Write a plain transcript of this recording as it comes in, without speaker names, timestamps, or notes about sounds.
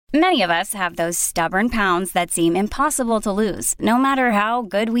Many of us have those stubborn pounds that seem impossible to lose, no matter how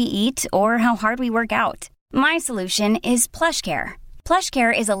good we eat or how hard we work out. My solution is PlushCare.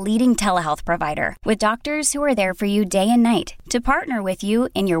 PlushCare is a leading telehealth provider with doctors who are there for you day and night to partner with you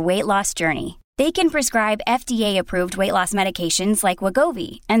in your weight loss journey. They can prescribe FDA-approved weight loss medications like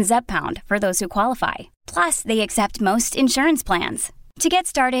Wegovy and Zepbound for those who qualify. Plus, they accept most insurance plans. To get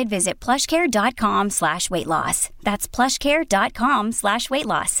started, visit plushcare.com/weightloss. That's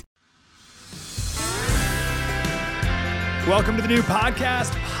plushcare.com/weightloss. Welcome to the new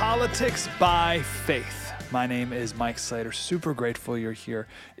podcast, Politics by Faith. My name is Mike Slater. Super grateful you're here.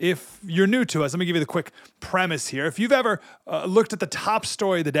 If you're new to us, let me give you the quick premise here. If you've ever looked at the top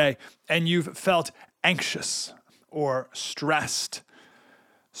story of the day and you've felt anxious or stressed,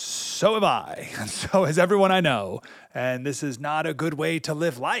 so have I, and so has everyone I know. And this is not a good way to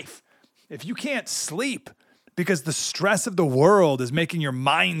live life. If you can't sleep because the stress of the world is making your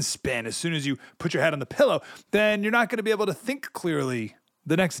mind spin as soon as you put your head on the pillow, then you're not going to be able to think clearly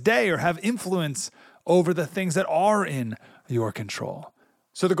the next day or have influence over the things that are in your control.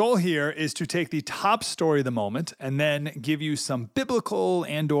 So the goal here is to take the top story of the moment and then give you some biblical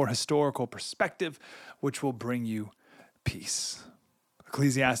and/or historical perspective, which will bring you peace.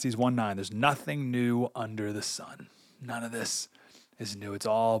 Ecclesiastes 1:9, there's nothing new under the sun. None of this is new. It's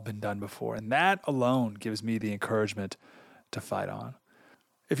all been done before. And that alone gives me the encouragement to fight on.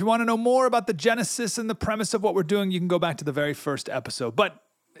 If you want to know more about the genesis and the premise of what we're doing, you can go back to the very first episode. But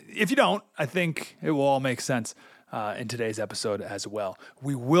if you don't, I think it will all make sense in today's episode as well.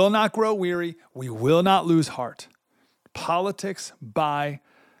 We will not grow weary. We will not lose heart. Politics by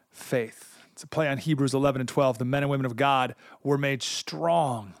faith. It's a play on Hebrews 11 and 12. The men and women of God were made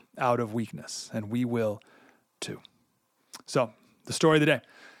strong out of weakness, and we will too. So, the story of the day.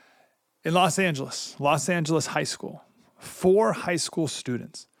 In Los Angeles High School, 4 high school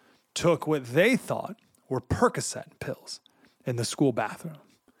students took what they thought were Percocet pills in the school bathroom.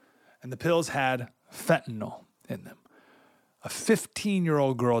 And the pills had fentanyl in them. A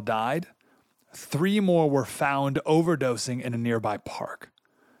 15-year-old girl died. 3 more were found overdosing in a nearby park.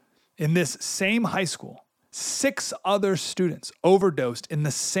 In this same high school, 6 other students overdosed in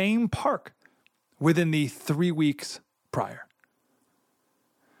the same park within the 3 weeks prior.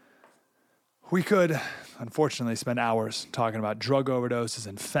 We could, unfortunately, spend hours talking about drug overdoses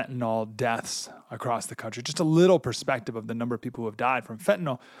and fentanyl deaths across the country. Just a little perspective of the number of people who have died from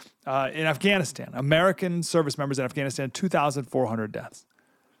fentanyl in Afghanistan. American service members in Afghanistan, 2,400 deaths.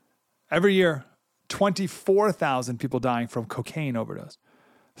 Every year, 24,000 people dying from cocaine overdose.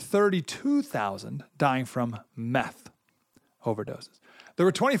 32,000 dying from meth overdoses. There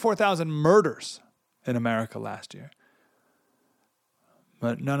were 24,000 murders in America last year.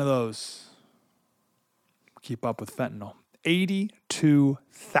 But none of those keep up with fentanyl.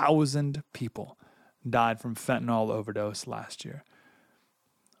 82,000 people died from fentanyl overdose last year.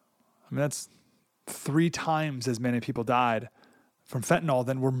 I mean, that's 3 times as many people died from fentanyl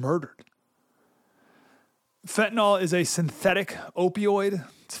than were murdered. Fentanyl is a synthetic opioid.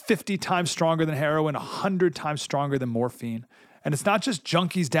 It's 50 times stronger than heroin, 100 times stronger than morphine. And it's not just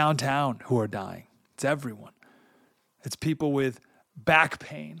junkies downtown who are dying. It's everyone. It's people with back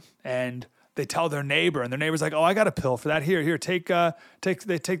pain, and they tell their neighbor, and their neighbor's like, "Oh, I got a pill for that. Here, take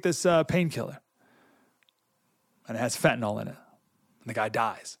this painkiller," and it has fentanyl in it, and the guy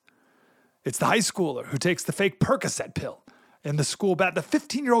dies. It's the high schooler who takes the fake Percocet pill in the school bath. The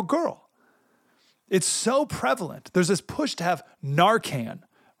 15-year-old girl. It's so prevalent. There's this push to have Narcan,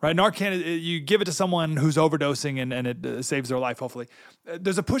 right? Narcan, you give it to someone who's overdosing, and it saves their life. Hopefully,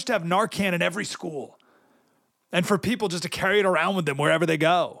 there's a push to have Narcan in every school, and for people just to carry it around with them wherever they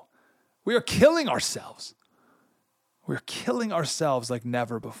go. We are killing ourselves. We're killing ourselves like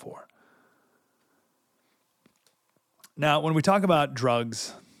never before. Now, when we talk about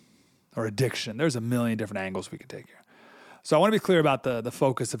drugs or addiction, there's a million different angles we can take here. So I want to be clear about the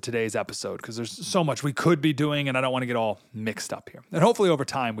focus of today's episode, because there's so much we could be doing, and I don't want to get all mixed up here. And hopefully over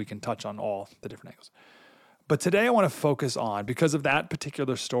time we can touch on all the different angles. But today I want to focus on, because of that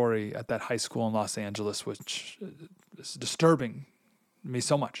particular story at that high school in Los Angeles, which is disturbing me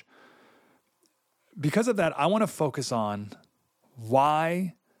so much. Because of that, I want to focus on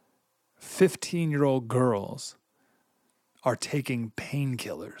why 15-year-old girls are taking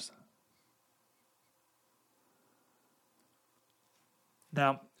painkillers.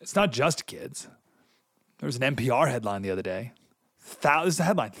 Now, it's not just kids. There was an NPR headline the other day. This is the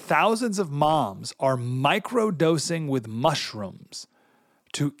headline. Thousands of moms are microdosing with mushrooms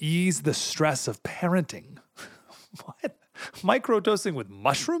to ease the stress of parenting. What? Microdosing with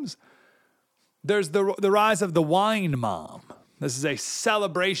mushrooms? There's the rise of the wine mom, This is a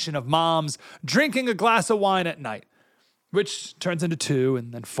celebration of moms drinking a glass of wine at night, which turns into 2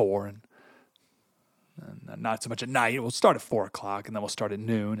 and then 4 and not so much at night. We'll start at 4 o'clock and then we'll start at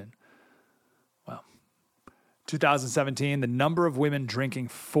noon. And 2017, the number of women drinking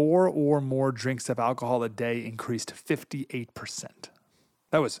 4 or more drinks of alcohol a day increased 58%.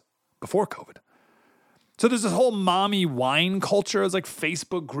 That was before COVID. So there's this whole mommy wine culture. It's like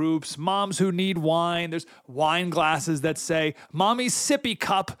Facebook groups, moms who need wine. There's wine glasses that say, mommy's sippy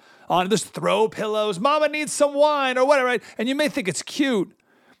cup on. There's throw pillows. Mama needs some wine or whatever. Right? And you may think it's cute,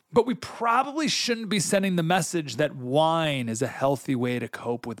 but we probably shouldn't be sending the message that wine is a healthy way to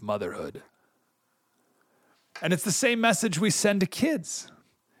cope with motherhood. And it's the same message we send to kids.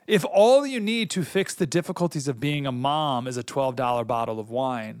 If all you need to fix the difficulties of being a mom is a $12 bottle of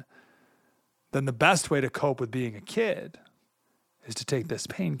wine, then the best way to cope with being a kid is to take this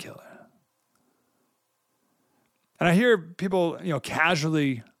painkiller. And I hear people,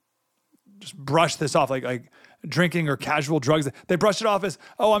 casually just brush this off, like drinking or casual drugs. They brush it off as,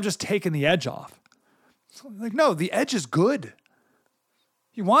 oh, I'm just taking the edge off. Like, no, the edge is good.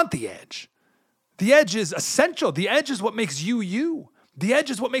 You want the edge. The edge is essential. The edge is what makes you you. The edge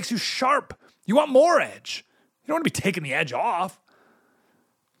is what makes you sharp. You want more edge. You don't want to be taking the edge off.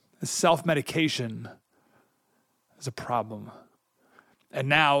 Self-medication is a problem. And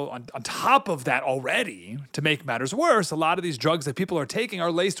now, on top of that already, to make matters worse, a lot of these drugs that people are taking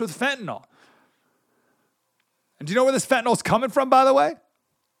are laced with fentanyl. And do you know where this fentanyl is coming from, by the way?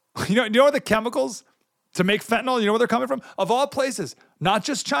 You know where the chemicals to make fentanyl, you know where they're coming from? Of all places, not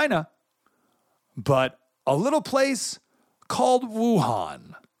just China, but a little place called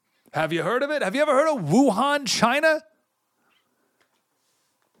Wuhan. Have you heard of it? Have you ever heard of Wuhan, China?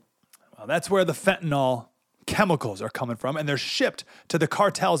 Well, that's where the fentanyl chemicals are coming from, and they're shipped to the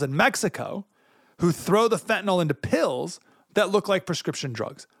cartels in Mexico who throw the fentanyl into pills that look like prescription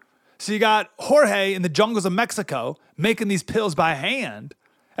drugs. So you got Jorge in the jungles of Mexico making these pills by hand,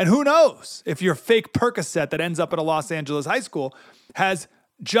 and who knows if your fake Percocet that ends up at a Los Angeles high school has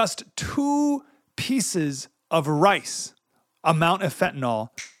just 2 pieces of rice amount of fentanyl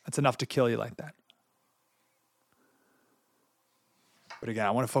that's enough to kill you like that. But again,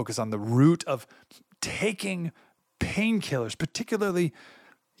 I want to focus on the root of taking painkillers, particularly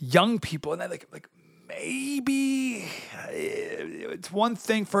young people. And like maybe it's one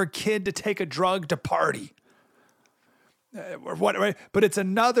thing for a kid to take a drug to party, or what, right? But it's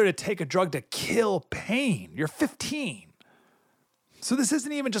another to take a drug to kill pain. You're 15. So this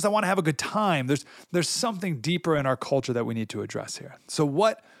isn't even just I want to have a good time. There's something deeper in our culture that we need to address here. So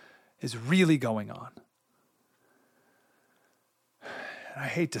what is really going on? I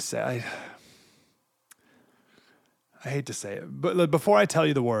hate to say it, but before I tell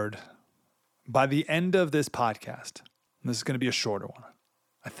you the word, by the end of this podcast, and this is going to be a shorter one,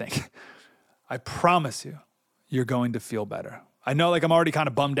 I think, I promise you're going to feel better. I know I'm already kind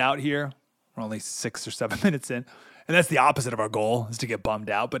of bummed out here. We're only 6 or 7 minutes in. And that's the opposite of our goal, is to get bummed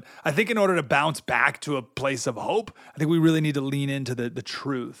out. But I think in order to bounce back to a place of hope, I think we really need to lean into the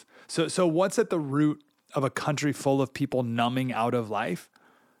truth. So what's at the root of a country full of people numbing out of life?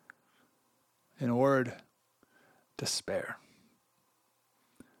 In a word, despair.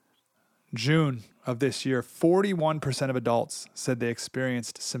 June of this year, 41% of adults said they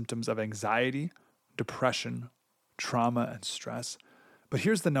experienced symptoms of anxiety, depression, trauma, and stress. But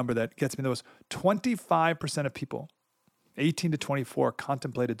here's the number that gets me the most. 25% of people, 18 to 24,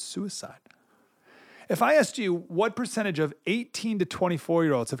 contemplated suicide. If I asked you what percentage of 18 to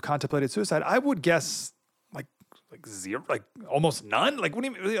 24-year-olds have contemplated suicide, I would guess like zero, like almost none. Like, what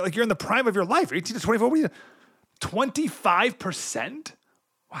do you mean? Like, you're in the prime of your life. 18 to 24, what are you? 25%?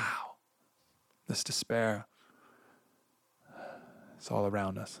 Wow. This despair, it's all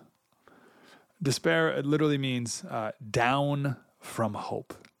around us. Despair, it literally means down from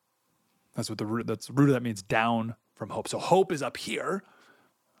hope. That's what the root of that means, down from hope. So hope is up here,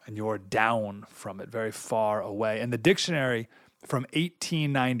 and you're down from it, very far away. And the dictionary from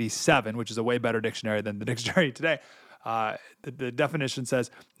 1897, which is a way better dictionary than the dictionary today, the definition says,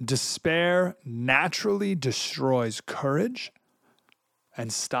 despair naturally destroys courage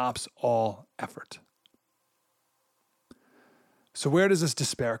and stops all effort. So where does this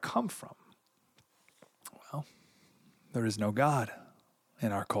despair come from? Well, there is no God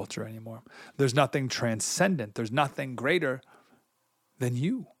in our culture anymore. There's nothing transcendent. There's nothing greater than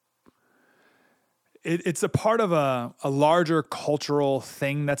you. It's a part of a larger cultural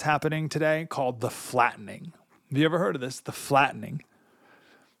thing that's happening today called the flattening. Have you ever heard of this? The flattening.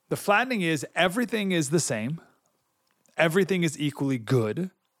 The flattening is everything is the same. Everything is equally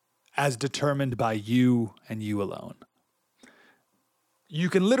good as determined by you and you alone. you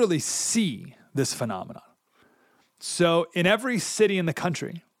can literally see this phenomenon. So in every city in the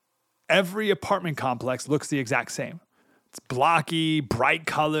country, every apartment complex looks the exact same. It's blocky, bright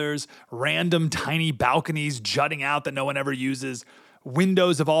colors, random tiny balconies jutting out that no one ever uses,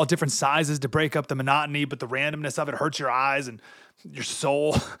 windows of all different sizes to break up the monotony, but the randomness of it hurts your eyes and your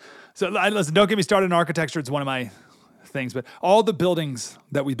soul. So listen, don't get me started in architecture. It's one of my things, but all the buildings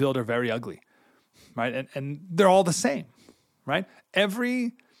that we build are very ugly, right? And they're all the same, right?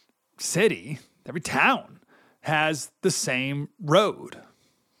 Every city, every town has the same road.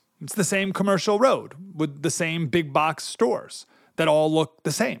 It's the same commercial road with the same big box stores that all look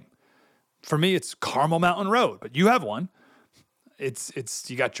the same. For me, it's Carmel Mountain Road, but you have one. It's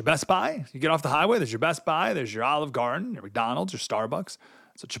you got your Best Buy. You get off the highway, there's your Best Buy, there's your Olive Garden, your McDonald's, your Starbucks.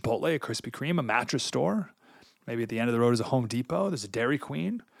 It's a Chipotle, a Krispy Kreme, a mattress store. Maybe at the end of the road is a Home Depot. There's a Dairy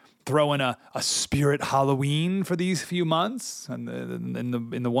Queen. Throw in a Spirit Halloween for these few months, and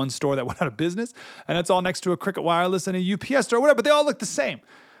in the one store that went out of business, and it's all next to a Cricket Wireless and a UPS store, whatever. But they all look the same.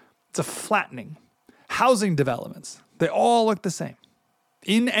 It's a flattening. Housing developments, they all look the same.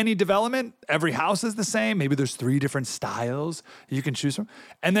 In any development, every house is the same. Maybe there's 3 different styles you can choose from.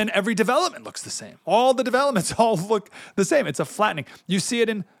 And then every development looks the same. All the developments all look the same. It's a flattening. You see it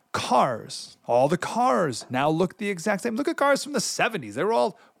in cars. All the cars now look the exact same. Look at cars from the 70s. They were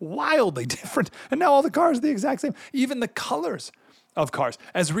all wildly different. And now all the cars are the exact same. Even the colors of cars.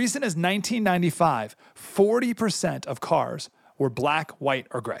 As recent as 1995, 40% of cars were black, white,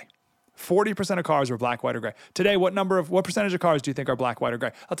 or gray. 40% of cars were black, white, or gray. Today, what percentage of cars do you think are black, white, or gray?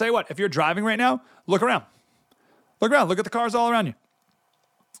 I'll tell you what, if you're driving right now, look around. Look around. Look at the cars all around you.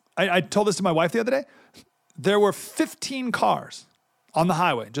 I told this to my wife the other day. There were 15 cars on the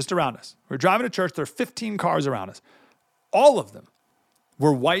highway just around us. We're driving to church. There are 15 cars around us. All of them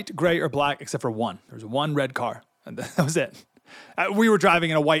were white, gray, or black, except for one. There was one red car, and that was it. We were driving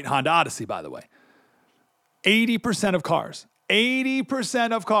in a white Honda Odyssey, by the way. 80% of cars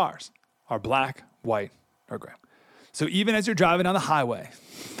are black, white, or gray. So even as you're driving on the highway,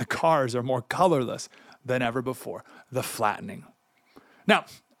 the cars are more colorless than ever before. The flattening. Now,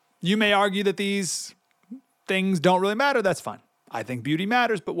 you may argue that these things don't really matter. That's fine. I think beauty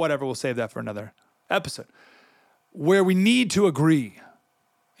matters, but whatever, we'll save that for another episode. Where we need to agree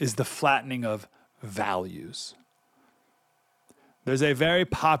is the flattening of values. There's a very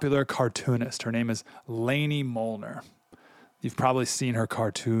popular cartoonist. Her name is Lainey Molnar. You've probably seen her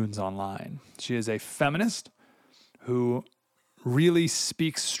cartoons online. She is a feminist who really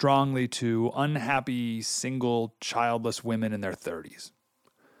speaks strongly to unhappy, single, childless women in their 30s.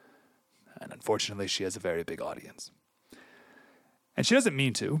 And unfortunately, she has a very big audience. And she doesn't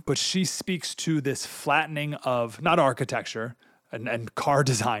mean to, but she speaks to this flattening of, not architecture and car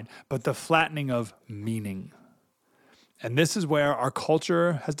design, but the flattening of meaning. And this is where our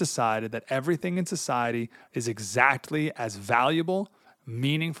culture has decided that everything in society is exactly as valuable,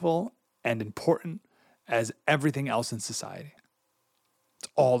 meaningful, and important as everything else in society.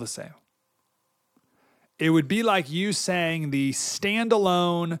 It's all the same. It would be like you saying the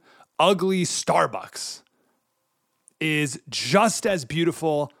standalone, ugly Starbucks is just as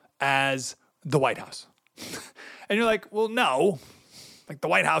beautiful as the White House. And you're like, well, no. Like the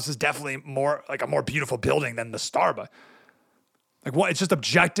White House is definitely more like a more beautiful building than the Starbucks. Like what? It's just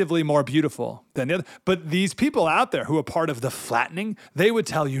objectively more beautiful than the other. But these people out there who are part of the flattening, they would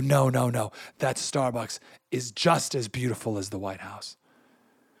tell you, no, that Starbucks is just as beautiful as the White House.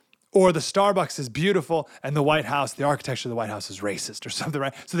 Or the Starbucks is beautiful and the White House, the architecture of the White House is racist or something,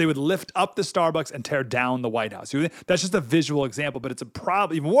 right? So they would lift up the Starbucks and tear down the White House. That's just a visual example, but it's a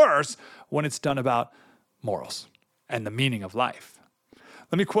problem even worse when it's done about morals and the meaning of life.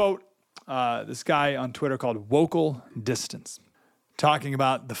 Let me quote this guy on Twitter called Wocal Distance. Talking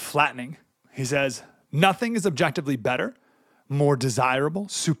about the flattening, he says, nothing is objectively better, more desirable,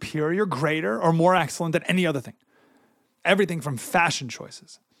 superior, greater, or more excellent than any other thing. Everything from fashion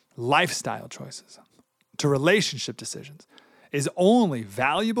choices, lifestyle choices, to relationship decisions is only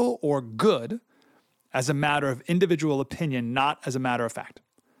valuable or good as a matter of individual opinion, not as a matter of fact.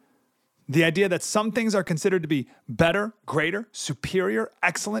 The idea that some things are considered to be better, greater, superior,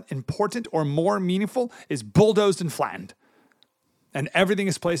 excellent, important, or more meaningful is bulldozed and flattened. And everything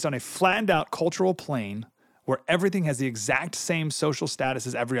is placed on a flattened out cultural plane where everything has the exact same social status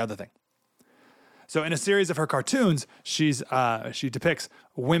as every other thing. So in a series of her cartoons, she depicts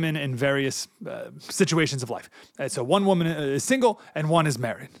women in various situations of life. And so one woman is single and one is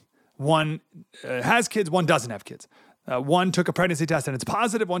married. One has kids, one doesn't have kids. One took a pregnancy test and it's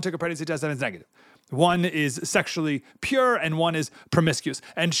positive, one took a pregnancy test and it's negative. One is sexually pure and one is promiscuous.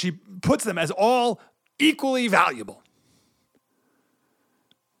 And she puts them as all equally valuable.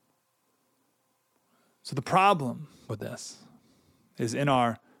 So the problem with this is in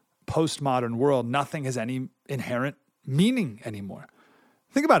our postmodern world, nothing has any inherent meaning anymore.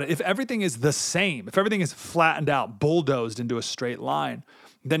 Think about it. If everything is the same, if everything is flattened out, bulldozed into a straight line,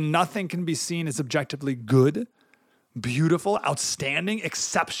 then nothing can be seen as objectively good, beautiful, outstanding,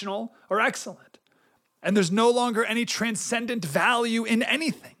 exceptional, or excellent. And there's no longer any transcendent value in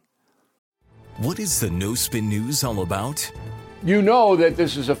anything. What is the No Spin News all about? You know that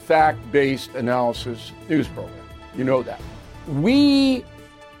this is a fact-based analysis news program. You know that. We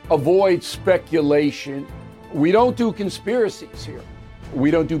avoid speculation. We don't do conspiracies here. We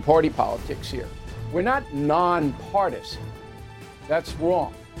don't do party politics here. We're not nonpartisan. That's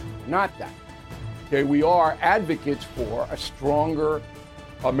wrong. Not that. Okay, we are advocates for a stronger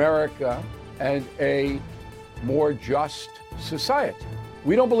America and a more just society.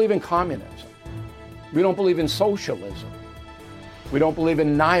 We don't believe in communism. We don't believe in socialism. We don't believe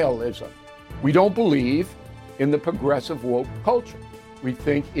in nihilism. We don't believe in the progressive woke culture. We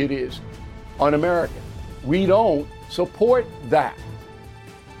think it is un-American. We don't support that.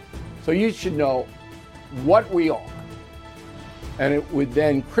 So you should know what we are, and it would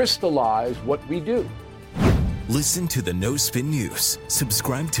then crystallize what we do. Listen to the No Spin News.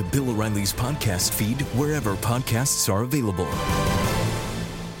 Subscribe to Bill O'Reilly's podcast feed wherever podcasts are available.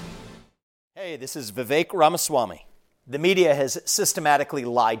 Hey, this is Vivek Ramaswamy. The media has systematically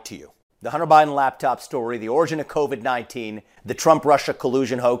lied to you. The Hunter Biden laptop story, the origin of COVID-19, the Trump-Russia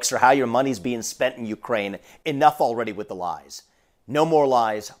collusion hoax, or how your money's being spent in Ukraine. Enough already with the lies. No more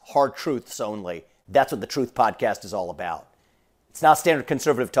lies, hard truths only. That's what the Truth Podcast is all about. It's not standard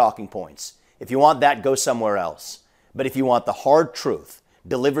conservative talking points. If you want that, go somewhere else. But if you want the hard truth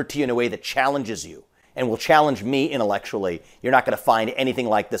delivered to you in a way that challenges you and will challenge me intellectually, you're not going to find anything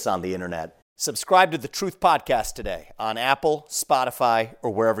like this on the internet. Subscribe to the Truth Podcast today on Apple, Spotify, or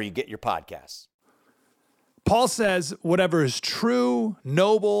wherever you get your podcasts. Paul says, whatever is true,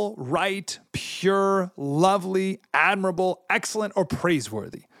 noble, right, pure, lovely, admirable, excellent, or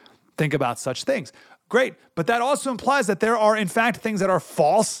praiseworthy. Think about such things. Great, but that also implies that there are, in fact, things that are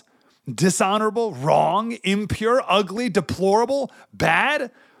false, dishonorable, wrong, impure, ugly, deplorable, bad,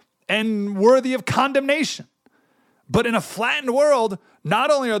 and worthy of condemnation. But in a flattened world, not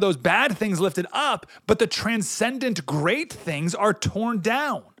only are those bad things lifted up, but the transcendent great things are torn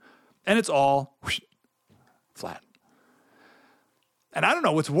down. And it's all flat. And I don't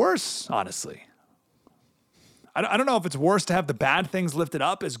know what's worse, honestly. I don't know if it's worse to have the bad things lifted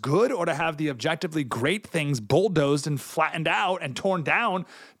up as good or to have the objectively great things bulldozed and flattened out and torn down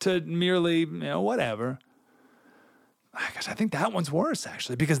to merely, whatever. Gosh, I think that one's worse,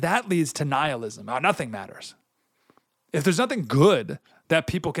 actually, because that leads to nihilism. Nothing matters. If there's nothing good that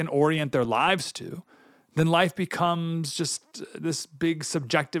people can orient their lives to, then life becomes just this big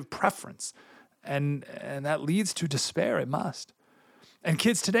subjective preference. And that leads to despair. It must. And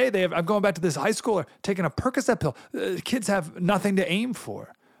kids today, I'm going back to this high schooler taking a Percocet pill. Kids have nothing to aim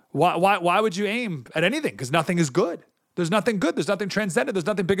for. Why would you aim at anything? Because nothing is good. There's nothing good. There's nothing transcendent. There's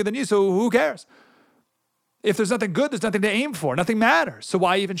nothing bigger than you. So who cares? If there's nothing good, there's nothing to aim for. Nothing matters. So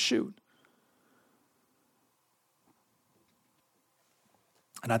why even shoot?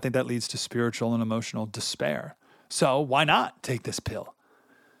 And I think that leads to spiritual and emotional despair. So why not take this pill?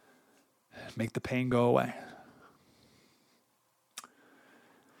 Make the pain go away.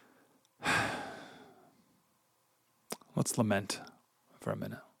 Let's lament for a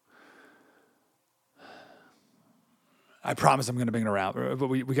minute. I promise I'm going to bring it around, but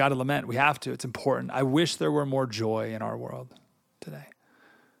we got to lament. We have to. It's important. I wish there were more joy in our world today.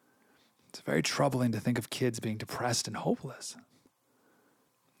 It's very troubling to think of kids being depressed and hopeless.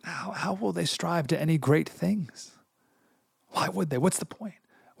 How will they strive to any great things? Why would they? What's the point?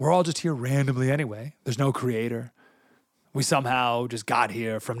 We're all just here randomly anyway. There's no creator. We somehow just got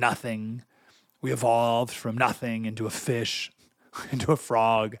here from nothing. We evolved from nothing into a fish, into a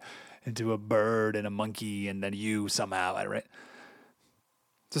frog, into a bird and a monkey, and then you somehow, right?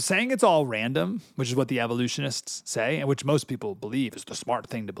 So saying it's all random, which is what the evolutionists say, and which most people believe is the smart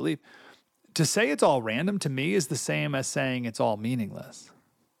thing to believe, to say it's all random to me is the same as saying it's all meaningless.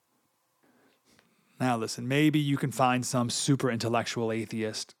 Now listen, maybe you can find some super intellectual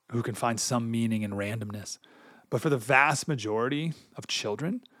atheist who can find some meaning in randomness. But for the vast majority of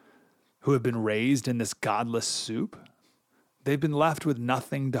children who have been raised in this godless soup, they've been left with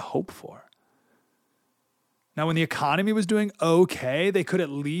nothing to hope for. Now, when the economy was doing okay, they could at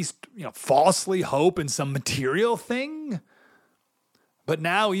least, falsely hope in some material thing. But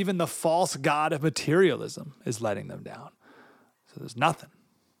now even the false god of materialism is letting them down. So there's nothing.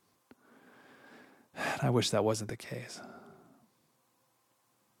 And I wish that wasn't the case.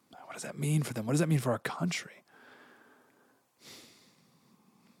 What does that mean for them? What does that mean for our country?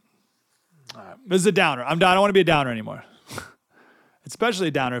 All right. This is a downer. I don't want to be a downer anymore. Especially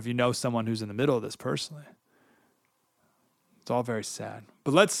a downer if you know someone who's in the middle of this personally. It's all very sad.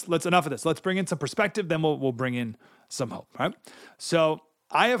 But let's enough of this. Let's bring in some perspective, then we'll bring in some hope, right? So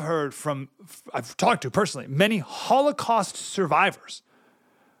I have heard I've talked to personally many Holocaust survivors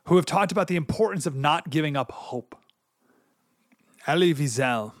who have talked about the importance of not giving up hope. Elie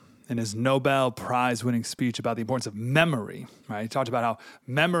Wiesel, in his Nobel Prize-winning speech about the importance of memory, right? He talked about how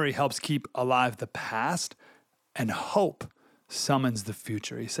memory helps keep alive the past and hope summons the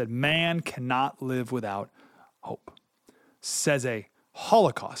future. He said, man cannot live without hope, says a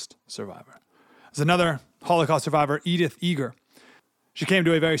Holocaust survivor. There's another Holocaust survivor, Edith Eger. She came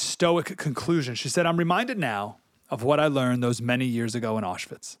to a very stoic conclusion. She said, I'm reminded now of what I learned those many years ago in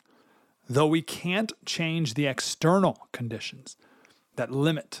Auschwitz. Though we can't change the external conditions that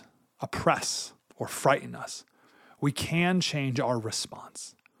limit, oppress, or frighten us, we can change our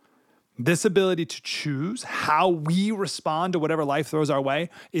response. This ability to choose how we respond to whatever life throws our way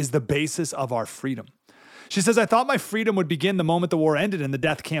is the basis of our freedom. She says, I thought my freedom would begin the moment the war ended and the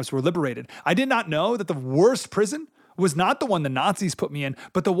death camps were liberated. I did not know that the worst prison was not the one the Nazis put me in,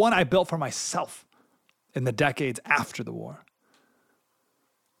 but the one I built for myself in the decades after the war.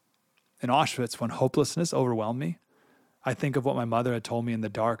 In Auschwitz, when hopelessness overwhelmed me, I think of what my mother had told me in the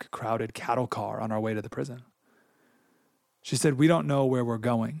dark, crowded cattle car on our way to the prison. She said, we don't know where we're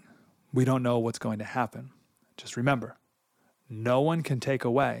going. We don't know what's going to happen. Just remember, no one can take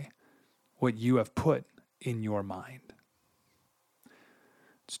away what you have put in your mind.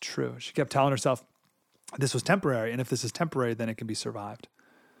 It's true. She kept telling herself this was temporary, and if this is temporary, then it can be survived.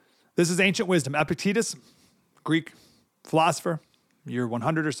 This is ancient wisdom. Epictetus, Greek philosopher, year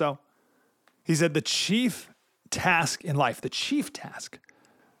 100 or so, he said the chief task in life, the chief task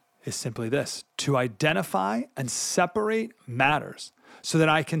is simply this: to identify and separate matters so that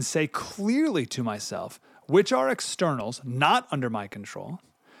I can say clearly to myself which are externals not under my control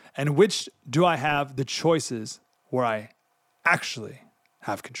and which do I have the choices where I actually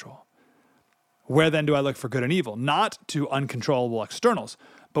have control. Where then do I look for good and evil? Not to uncontrollable externals,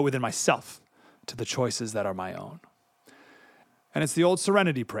 but within myself, to the choices that are my own. And it's the old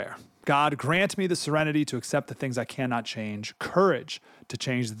serenity prayer. God, grant me the serenity to accept the things I cannot change, courage to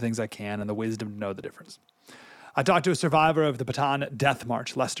change the things I can, and the wisdom to know the difference. I talked to a survivor of the Bataan Death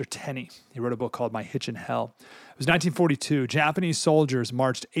March, Lester Tenney. He wrote a book called My Hitch in Hell. It was 1942. Japanese soldiers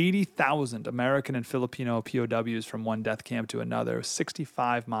marched 80,000 American and Filipino POWs from one death camp to another. It was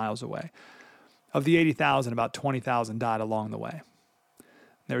 65 miles away. Of the 80,000, about 20,000 died along the way.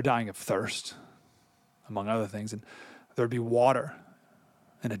 They were dying of thirst, among other things, and there would be water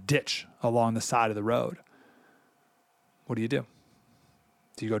in a ditch along the side of the road. What do? Do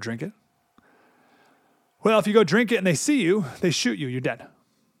you go drink it? Well, if you go drink it and they see you, they shoot you, you're dead.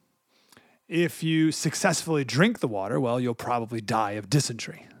 If you successfully drink the water, well, you'll probably die of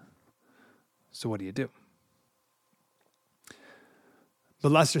dysentery. So what do?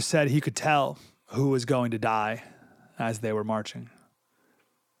 But Lester said he could tell who was going to die as they were marching.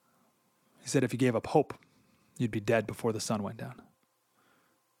 He said if you gave up hope, you'd be dead before the sun went down.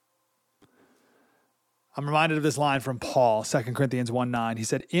 I'm reminded of this line from Paul, 2 Corinthians 1:9. He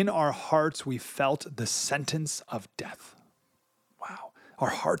said, in our hearts we felt the sentence of death. Wow. Our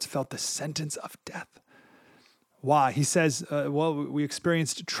hearts felt the sentence of death. Why? He says, we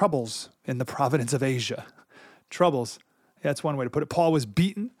experienced troubles in the province of Asia. Troubles. That's one way to put it. Paul was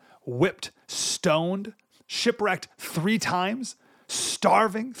beaten, whipped, stoned, shipwrecked 3 times,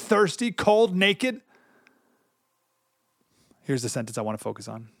 starving, thirsty, cold, naked. Here's the sentence I want to focus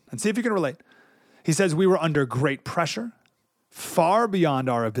on and see if you can relate. He says, we were under great pressure, far beyond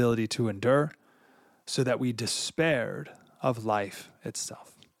our ability to endure, so that we despaired of life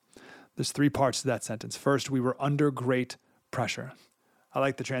itself. There's 3 parts to that sentence. First, we were under great pressure. I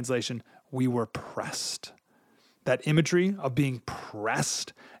like the translation, we were pressed. That imagery of being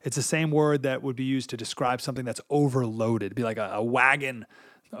pressed, it's the same word that would be used to describe something that's overloaded. It'd be like a wagon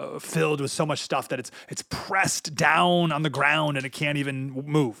filled with so much stuff that it's pressed down on the ground and it can't even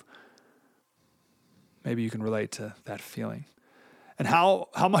move. Maybe you can relate to that feeling. And how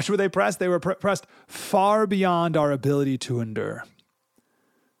much were they pressed? They were pressed far beyond our ability to endure.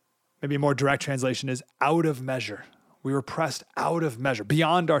 Maybe a more direct translation is out of measure. We were pressed out of measure,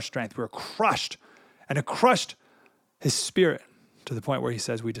 beyond our strength. We were crushed, and it crushed his spirit to the point where he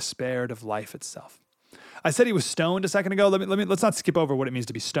says we despaired of life itself. I said he was stoned a second ago. Let's not skip over what it means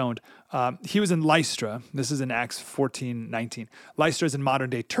to be stoned. He was in Lystra. This is in Acts 14:19. Lystra is in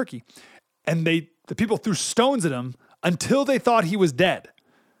modern-day Turkey. And the people threw stones at him until they thought he was dead.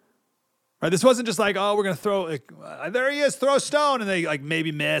 Right? This wasn't just like, oh, we're going to throw, there he is, throw a stone, and they like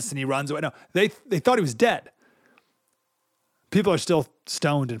maybe miss and he runs away. No, they thought he was dead. People are still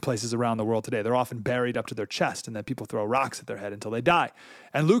stoned in places around the world today. They're often buried up to their chest, and then people throw rocks at their head until they die.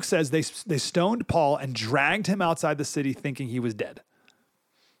 And Luke says they stoned Paul and dragged him outside the city thinking he was dead.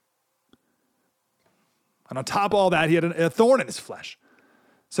 And on top of all that, he had a thorn in his flesh.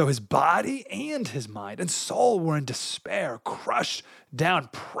 So his body and his mind and soul were in despair, crushed down,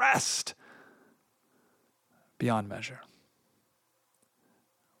 pressed beyond measure,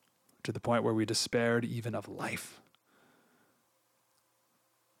 to the point where we despaired even of life.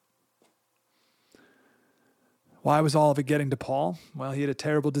 Why was all of it getting to Paul? Well, he had a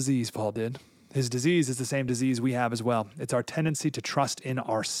terrible disease, Paul did. His disease is the same disease we have as well. It's our tendency to trust in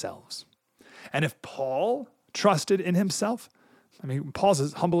ourselves. And if Paul trusted in himself, I mean, Paul's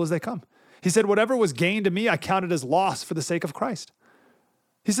as humble as they come. He said, whatever was gained to me, I counted as loss for the sake of Christ.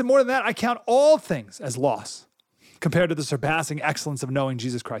 He said, more than that, I count all things as loss compared to the surpassing excellence of knowing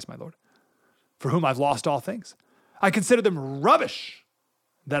Jesus Christ, my Lord, for whom I've lost all things. I consider them rubbish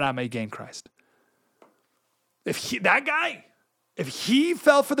that I may gain Christ. If he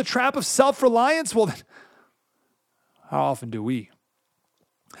fell for the trap of self-reliance, well, then how often do we?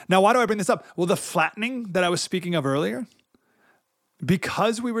 Now, why do I bring this up? Well, the flattening that I was speaking of earlier,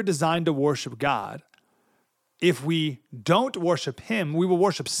 because we were designed to worship God, if we don't worship him, we will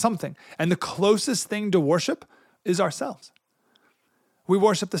worship something. And the closest thing to worship is ourselves. We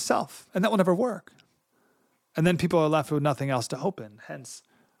worship the self, and that will never work. And then people are left with nothing else to hope in, hence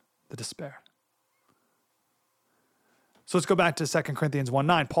the despair. So let's go back to 2 Corinthians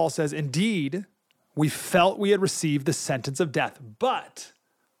 1:9. Paul says, indeed, we felt we had received the sentence of death, but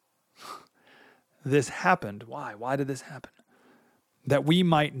this happened. Why? Why did this happen? That we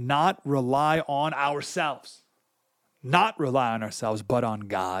might not rely on ourselves. Not rely on ourselves, but on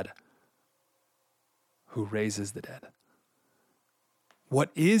God, who raises the dead.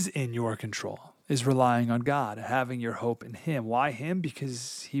 What is in your control is relying on God, having your hope in him. Why him?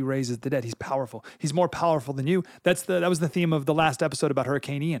 Because he raises the dead. He's powerful. He's more powerful than you. That was the theme of the last episode about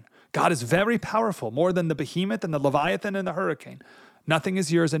Hurricane Ian. God is very powerful, more than the behemoth and the Leviathan and the hurricane. Nothing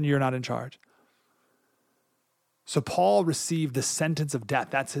is yours and you're not in charge. So Paul received the sentence of death.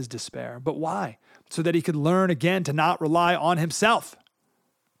 That's his despair. But why? So that he could learn again to not rely on himself.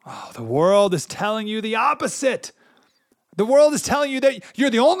 Oh, the world is telling you the opposite. The world is telling you that you're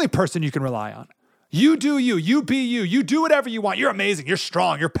the only person you can rely on. You do you. You be you. You do whatever you want. You're amazing. You're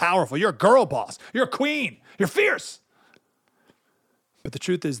strong. You're powerful. You're a girl boss. You're a queen. You're fierce. But the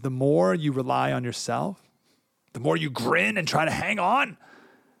truth is, the more you rely on yourself, the more you grin and try to hang on,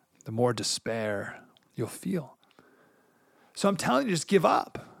 the more despair you'll feel. So I'm telling you, just give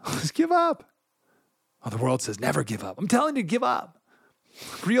up. Just give up. Oh, the world says never give up. I'm telling you, give up.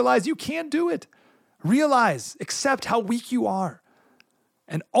 Realize you can't do it. Realize, accept how weak you are.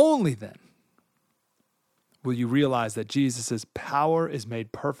 And only then will you realize that Jesus' power is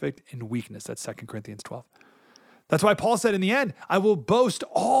made perfect in weakness. That's 2 Corinthians 12. That's why Paul said in the end, I will boast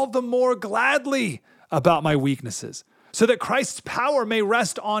all the more gladly about my weaknesses, so that Christ's power may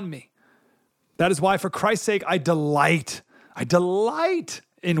rest on me. That is why, for Christ's sake, I delight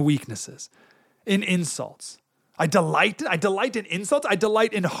in weaknesses, in insults. I delight in insults. I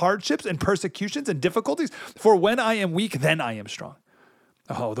delight in hardships and persecutions and difficulties. For when I am weak, then I am strong.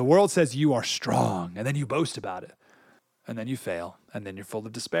 Oh, the world says you are strong, and then you boast about it. And then you fail, and then you're full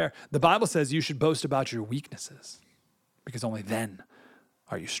of despair. The Bible says you should boast about your weaknesses, because only then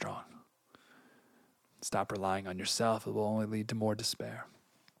are you strong. Stop relying on yourself. It will only lead to more despair.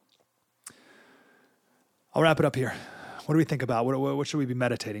 I'll wrap it up here. What do we think about? What should we be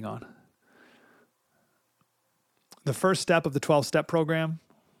meditating on? The first step of the 12-step program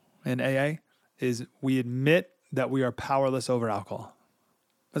in AA is we admit that we are powerless over alcohol.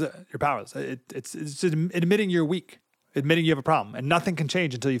 You're powerless. It's admitting you're weak, admitting you have a problem, and nothing can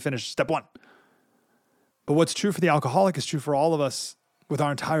change until you finish step one. But what's true for the alcoholic is true for all of us with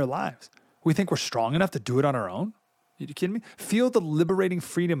our entire lives. We think we're strong enough to do it on our own. You kidding me? Feel the liberating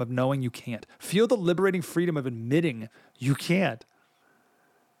freedom of knowing you can't. Feel the liberating freedom of admitting you can't.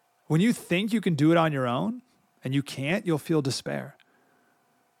 When you think you can do it on your own and you can't, you'll feel despair.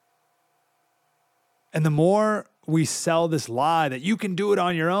 And the more we sell this lie that you can do it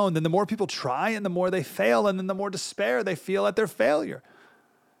on your own, then the more people try and the more they fail, and then the more despair they feel at their failure.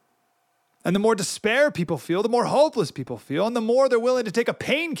 And the more despair people feel, the more hopeless people feel, and the more they're willing to take a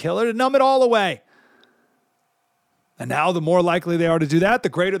painkiller to numb it all away. And now the more likely they are to do that, the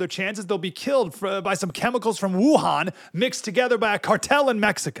greater their chances they'll be killed by some chemicals from Wuhan mixed together by a cartel in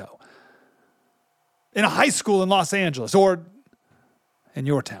Mexico, in a high school in Los Angeles, or in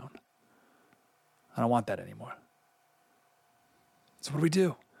your town. I don't want that anymore. So what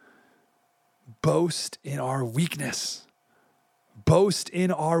do? Boast in our weakness. Boast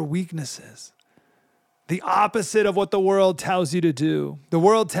in our weaknesses. The opposite of what the world tells you to do. The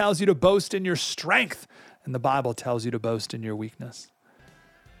world tells you to boast in your strength, and the Bible tells you to boast in your weakness.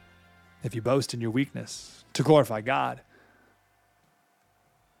 If you boast in your weakness to glorify God,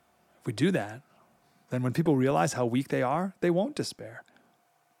 if we do that, then when people realize how weak they are, they won't despair.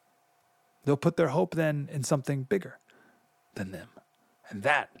 They'll put their hope then in something bigger than them. And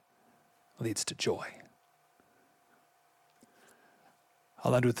that leads to joy.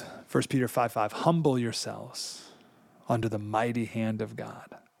 I'll end with 1 Peter 5:5. Humble yourselves under the mighty hand of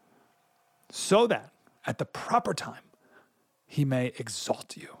God, so that at the proper time he may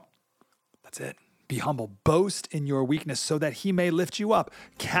exalt you. That's it. Be humble. Boast in your weakness so that he may lift you up,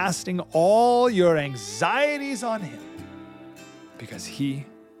 casting all your anxieties on him because he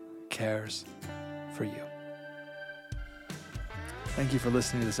cares for you. Thank you for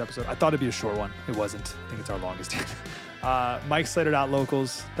listening to this episode. I thought it'd be a short one. It wasn't. I think it's our longest yet.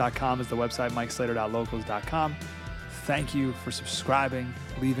 MikeSlater.locals.com is the website, MikeSlater.locals.com. Thank you for subscribing,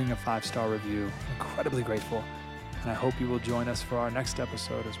 leaving a 5-star review. Incredibly grateful. And I hope you will join us for our next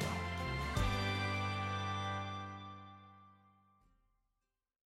episode as well.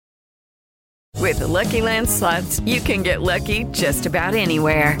 With the Lucky Land Slots, you can get lucky just about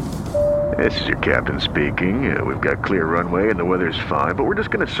anywhere. This is your captain speaking. We've got clear runway and the weather's fine, but we're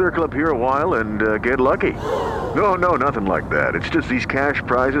just going to circle up here a while and get lucky. No, nothing like that. It's just these cash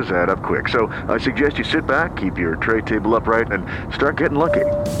prizes add up quick. So I suggest you sit back, keep your tray table upright, and start getting lucky.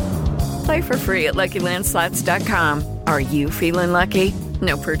 Play for free at LuckyLandSlots.com. Are you feeling lucky?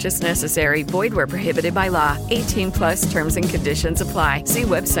 No purchase necessary. Void where prohibited by law. 18+ terms and conditions apply. See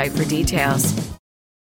website for details.